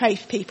offered to pray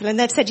for people and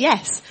they've said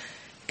yes,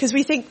 because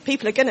we think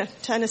people are going to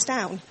turn us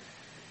down.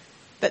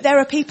 But there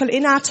are people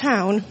in our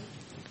town,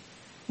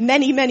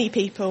 many, many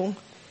people,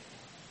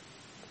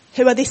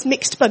 who are this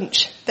mixed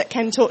bunch that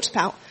Ken talked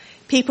about.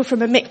 People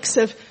from a mix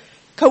of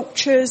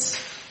cultures,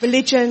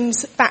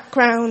 religions,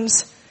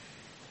 backgrounds.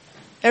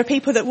 There are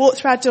people that walk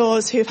through our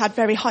doors who have had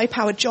very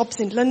high-powered jobs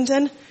in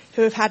London,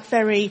 who have had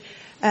very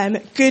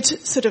good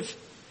sort of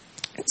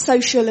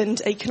social and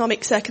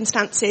economic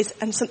circumstances,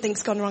 and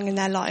something's gone wrong in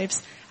their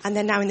lives, and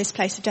they're now in this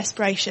place of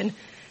desperation.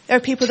 There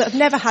are people that have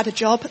never had a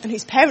job, and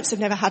whose parents have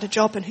never had a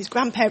job, and whose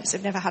grandparents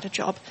have never had a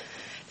job.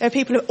 There are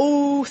people who are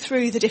all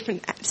through the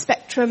different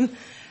spectrum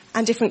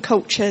and different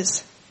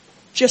cultures,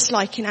 just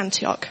like in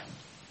Antioch.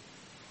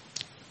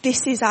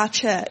 This is our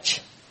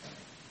church.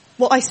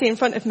 What I see in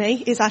front of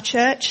me is our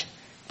church,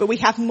 but we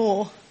have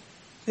more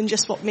than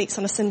just what meets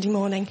on a Sunday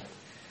morning.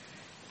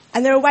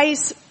 And there are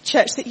ways,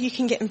 church, that you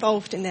can get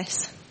involved in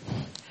this.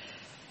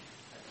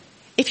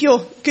 If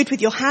you're good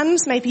with your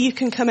hands, maybe you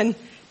can come and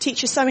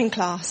teach a sewing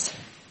class.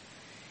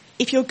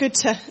 If you're good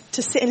to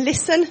sit and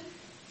listen,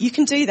 you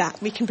can do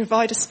that. We can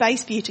provide a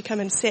space for you to come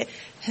and sit,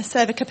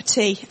 serve a cup of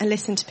tea and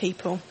listen to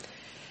people.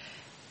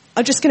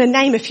 I'm just going to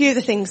name a few of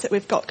the things that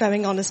we've got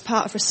going on as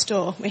part of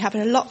Restore. We have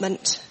an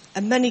allotment,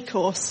 a money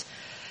course.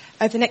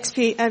 Over the next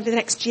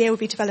year, we'll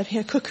be developing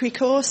a cookery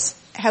course,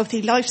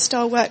 healthy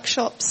lifestyle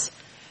workshops,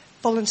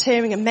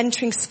 volunteering and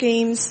mentoring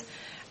schemes,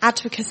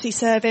 advocacy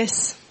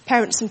service,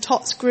 parents and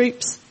tots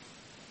groups,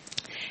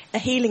 a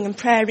healing and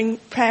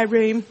prayer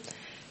room,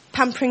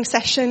 pampering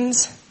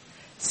sessions,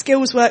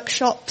 skills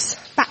workshops,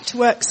 back to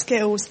work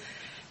skills.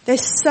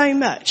 There's so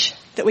much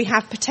that we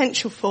have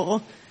potential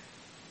for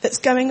that's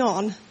going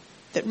on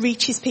that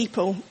reaches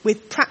people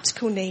with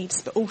practical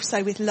needs, but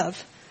also with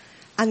love.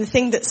 And the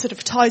thing that sort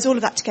of ties all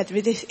of that together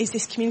is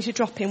this community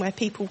drop-in where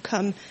people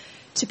come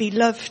to be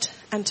loved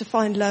and to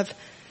find love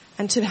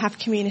and to have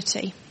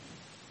community.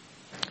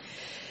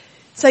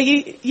 So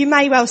you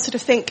may well sort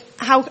of think,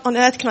 how on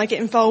earth can I get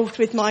involved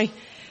with my,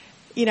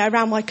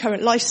 around my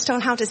current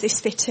lifestyle? How does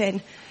this fit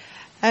in?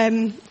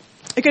 A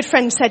good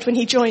friend said when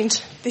he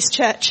joined this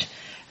church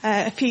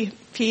a few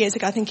years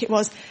ago, I think it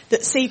was,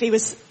 that CV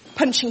was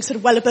punching sort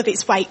of well above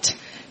its weight,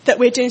 that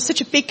we're doing such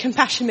a big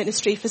compassion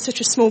ministry for such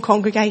a small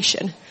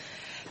congregation.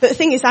 But the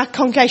thing is, our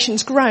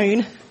congregation's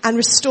grown, and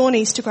Restore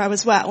needs to grow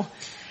as well.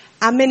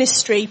 Our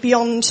ministry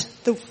beyond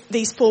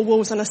these four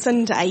walls on a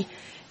Sunday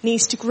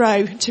needs to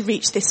grow to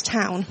reach this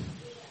town.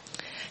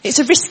 It's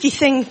a risky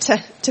thing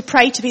to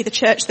pray to be the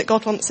church that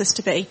God wants us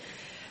to be.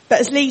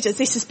 But as leaders,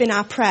 this has been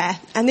our prayer,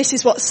 and this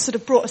is what's sort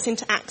of brought us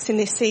into Acts in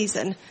this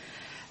season,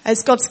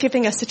 as God's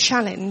giving us a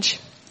challenge.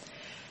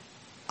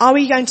 Are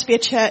we going to be a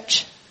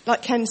church,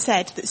 like Ken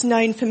said, that's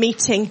known for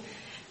meeting,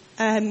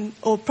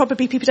 or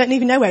probably people don't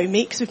even know where we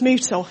meet because we've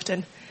moved so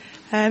often,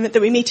 that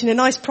we meet in a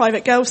nice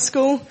private girls'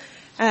 school,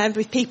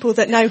 with people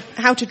that know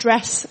how to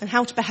dress and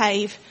how to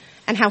behave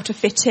and how to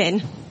fit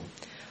in?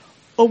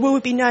 Or will we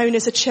be known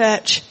as a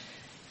church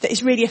that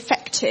is really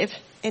effective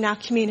in our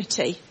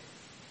community?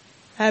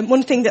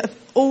 One thing that I've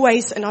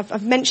always, and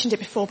I've mentioned it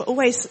before, but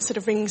always sort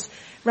of rings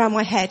around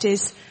my head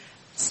is,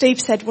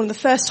 Steve said one of the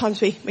first times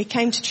we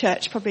came to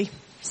church, probably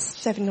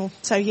 7 or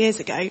so years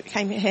ago,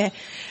 came here,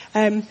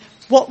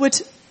 what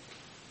would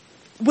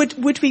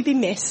we be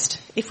missed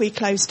if we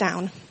closed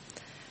down?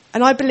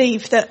 And I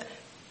believe that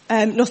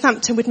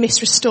Northampton would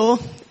miss Restore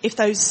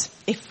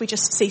if we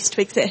just cease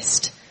to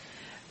exist.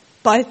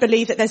 But I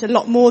believe that there's a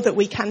lot more that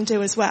we can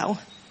do as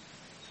well.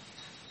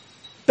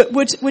 But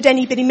would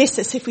anybody miss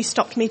us if we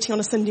stopped meeting on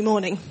a Sunday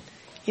morning?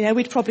 You know,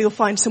 we'd probably all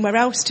find somewhere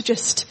else to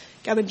just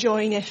go and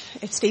join if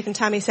Steve and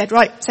Tammy said,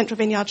 right, Central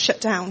Vineyard shut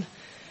down.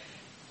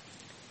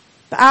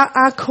 But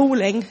our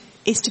calling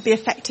is to be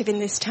effective in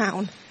this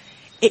town.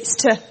 It's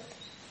to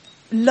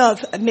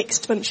love a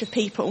mixed bunch of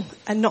people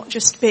and not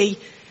just be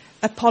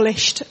a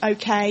polished,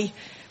 okay,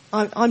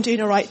 I'm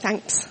doing all right,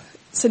 thanks,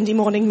 Sunday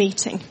morning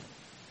meeting.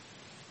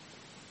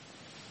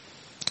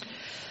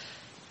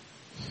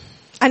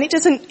 And it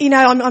doesn't, you know,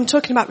 I'm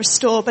talking about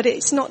Restore, but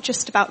it's not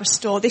just about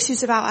Restore. This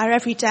is about our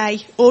everyday,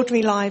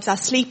 ordinary lives, our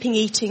sleeping,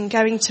 eating,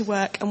 going to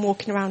work and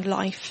walking around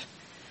life.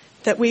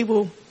 That we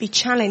will be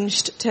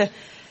challenged to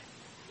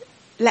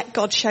let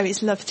God show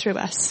his love through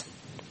us.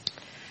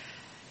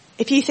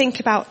 If you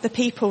think about the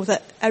people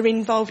that are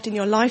involved in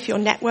your life, your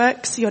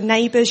networks, your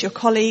neighbours, your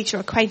colleagues,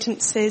 your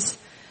acquaintances,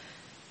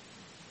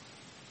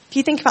 if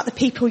you think about the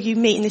people you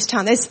meet in this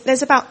town,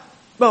 there's about,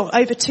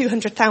 over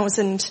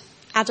 200,000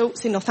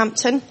 adults in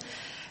Northampton.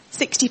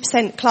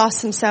 60%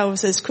 class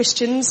themselves as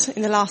Christians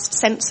in the last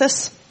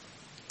census,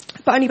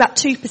 but only about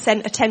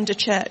 2% attend a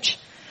church.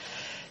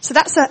 So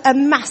that's a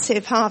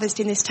massive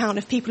harvest in this town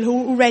of people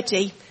who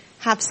already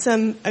have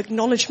some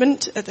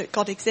acknowledgement that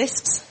God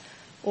exists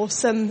or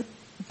some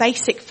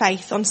basic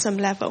faith on some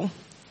level.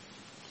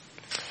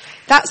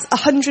 That's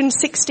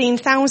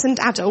 116,000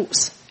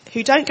 adults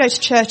who don't go to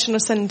church on a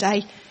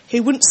Sunday,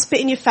 who wouldn't spit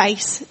in your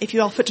face if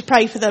you offered to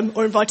pray for them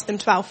or invited them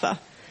to Alpha.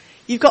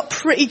 You've got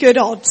pretty good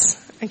odds,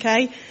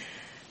 okay?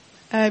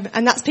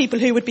 And that's people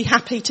who would be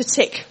happy to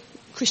tick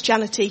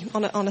Christianity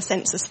on a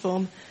census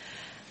form.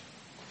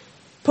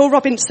 Paul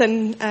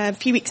Robinson, a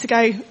few weeks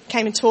ago,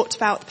 came and talked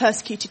about the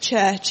persecuted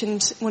church,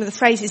 and one of the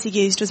phrases he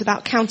used was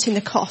about counting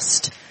the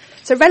cost.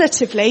 So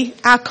relatively,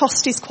 our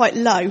cost is quite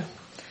low.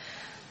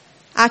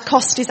 Our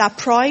cost is our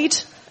pride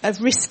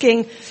of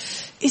risking,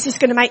 is this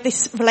going to make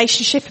this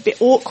relationship a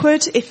bit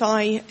awkward if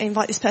I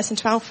invite this person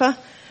to Alpha?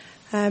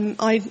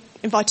 I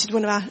invited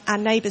one of our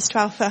neighbours to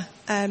Alpha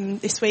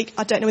this week.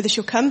 I don't know whether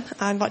she'll come.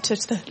 I invited her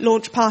to the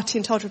launch party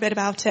and told her a bit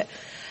about it.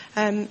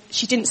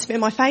 She didn't spit in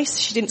my face.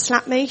 She didn't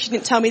slap me. She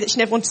didn't tell me that she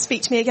never wanted to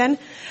speak to me again.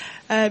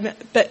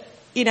 But,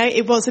 you know,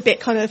 it was a bit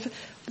kind of,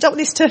 I don't want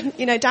this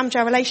to, damage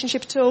our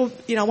relationship at all.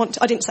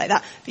 I didn't say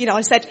that. But,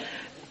 I said,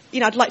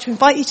 I'd like to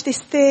invite you to this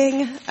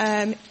thing.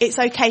 It's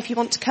okay if you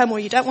want to come or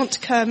you don't want to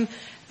come.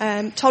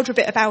 Told her a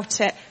bit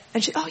about it.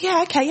 And she, oh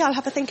yeah, okay, yeah, I'll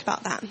have a think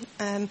about that.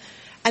 And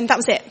that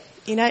was it.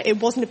 It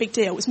wasn't a big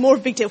deal. It was more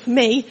of a big deal for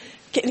me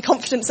getting the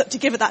confidence up to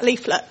give her that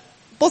leaflet.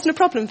 Wasn't a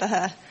problem for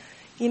her.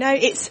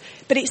 It's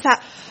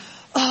that,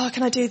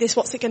 can I do this?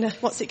 What's it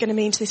gonna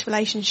mean to this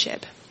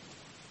relationship?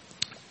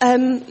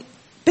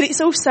 But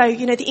it's also,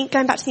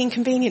 going back to the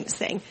inconvenience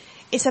thing,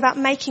 it's about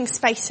making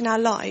space in our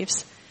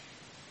lives.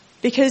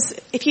 Because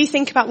if you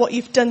think about what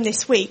you've done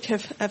this week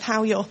of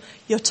how your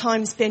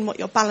time's been, what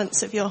your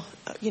balance of your,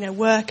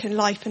 work and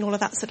life and all of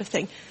that sort of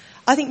thing,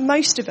 I think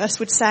most of us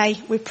would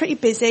say we're pretty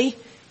busy,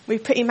 we're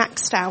pretty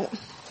maxed out.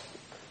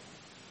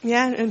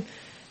 Yeah, and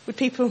would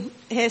people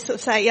here sort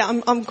of say,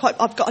 yeah,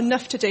 I've got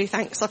enough to do,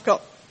 thanks. I've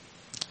got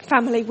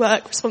family,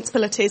 work,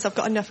 responsibilities, I've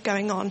got enough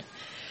going on.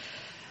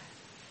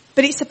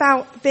 But it's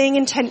about being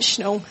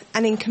intentional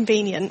and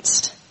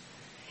inconvenienced.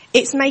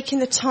 It's making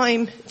the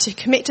time to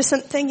commit to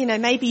something.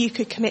 Maybe you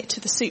could commit to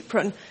the soup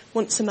run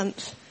once a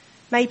month.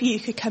 Maybe you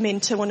could come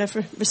into one of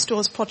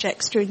Restore's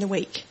projects during the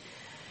week.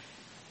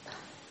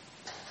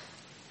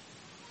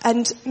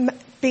 And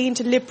being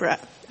deliberate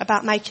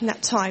about making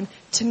that time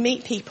to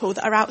meet people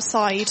that are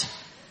outside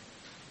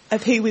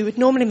of who we would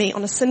normally meet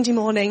on a Sunday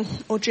morning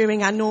or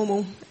during our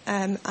normal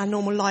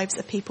lives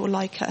of people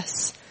like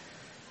us.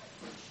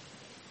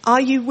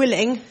 Are you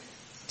willing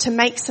to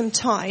make some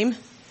time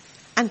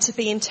and to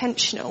be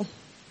intentional?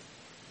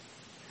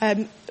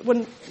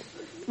 One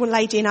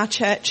lady in our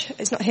church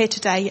is not here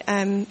today,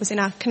 was in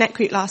our Connect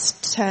group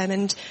last term,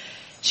 and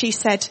she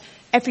said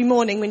every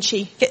morning when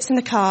she gets in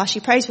the car, she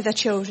prays with her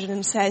children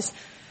and says,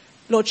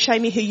 Lord, show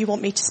me who you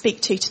want me to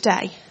speak to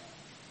today.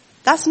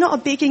 That's not a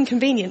big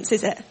inconvenience,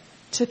 is it,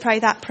 to pray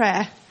that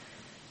prayer?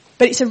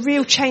 But it's a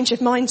real change of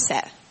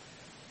mindset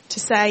to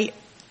say,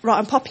 right,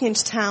 I'm popping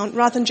into town,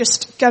 rather than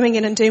just going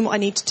in and doing what I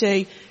need to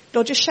do.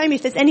 Lord, just show me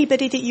if there's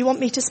anybody that you want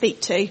me to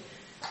speak to,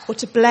 or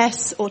to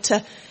bless, or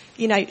to,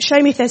 show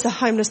me if there's a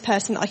homeless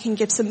person that I can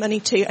give some money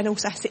to and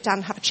also sit down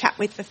and have a chat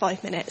with for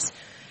 5 minutes.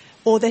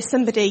 Or there's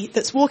somebody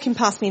that's walking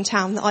past me in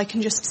town that I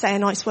can just say a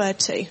nice word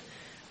to.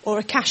 Or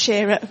a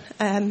cashier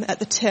at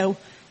the till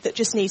that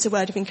just needs a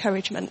word of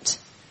encouragement.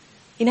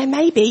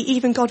 Maybe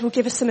even God will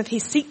give us some of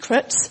his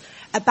secrets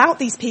about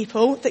these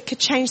people that could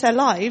change their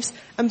lives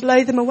and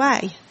blow them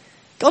away.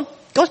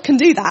 God can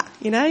do that,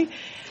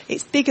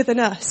 It's bigger than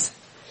us.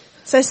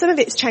 So some of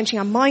it's changing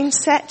our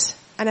mindset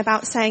and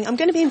about saying, I'm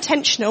going to be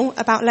intentional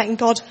about letting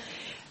God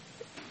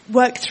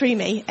work through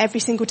me every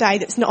single day.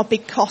 That's not a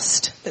big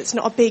cost. That's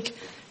not a big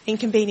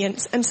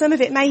inconvenience. And some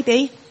of it may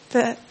be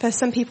for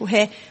some people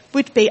here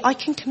would be, I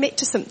can commit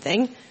to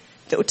something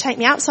that will take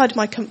me outside of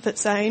my comfort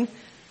zone,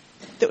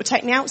 that will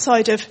take me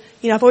outside of,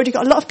 I've already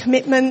got a lot of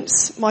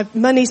commitments, my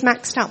money's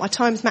maxed out, my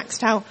time's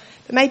maxed out,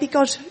 but maybe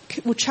God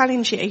will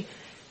challenge you.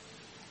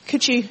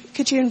 Could you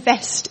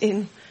invest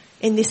in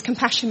this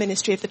compassion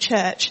ministry of the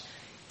church,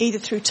 either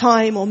through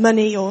time or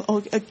money or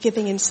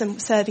giving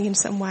serving in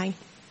some way?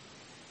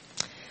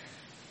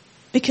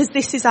 Because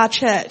this is our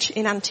church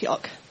in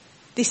Antioch.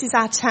 This is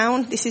our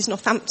town, this is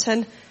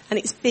Northampton, and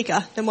it's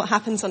bigger than what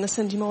happens on a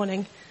Sunday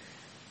morning.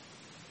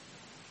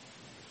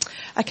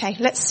 Okay,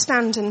 let's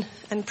stand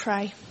and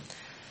pray.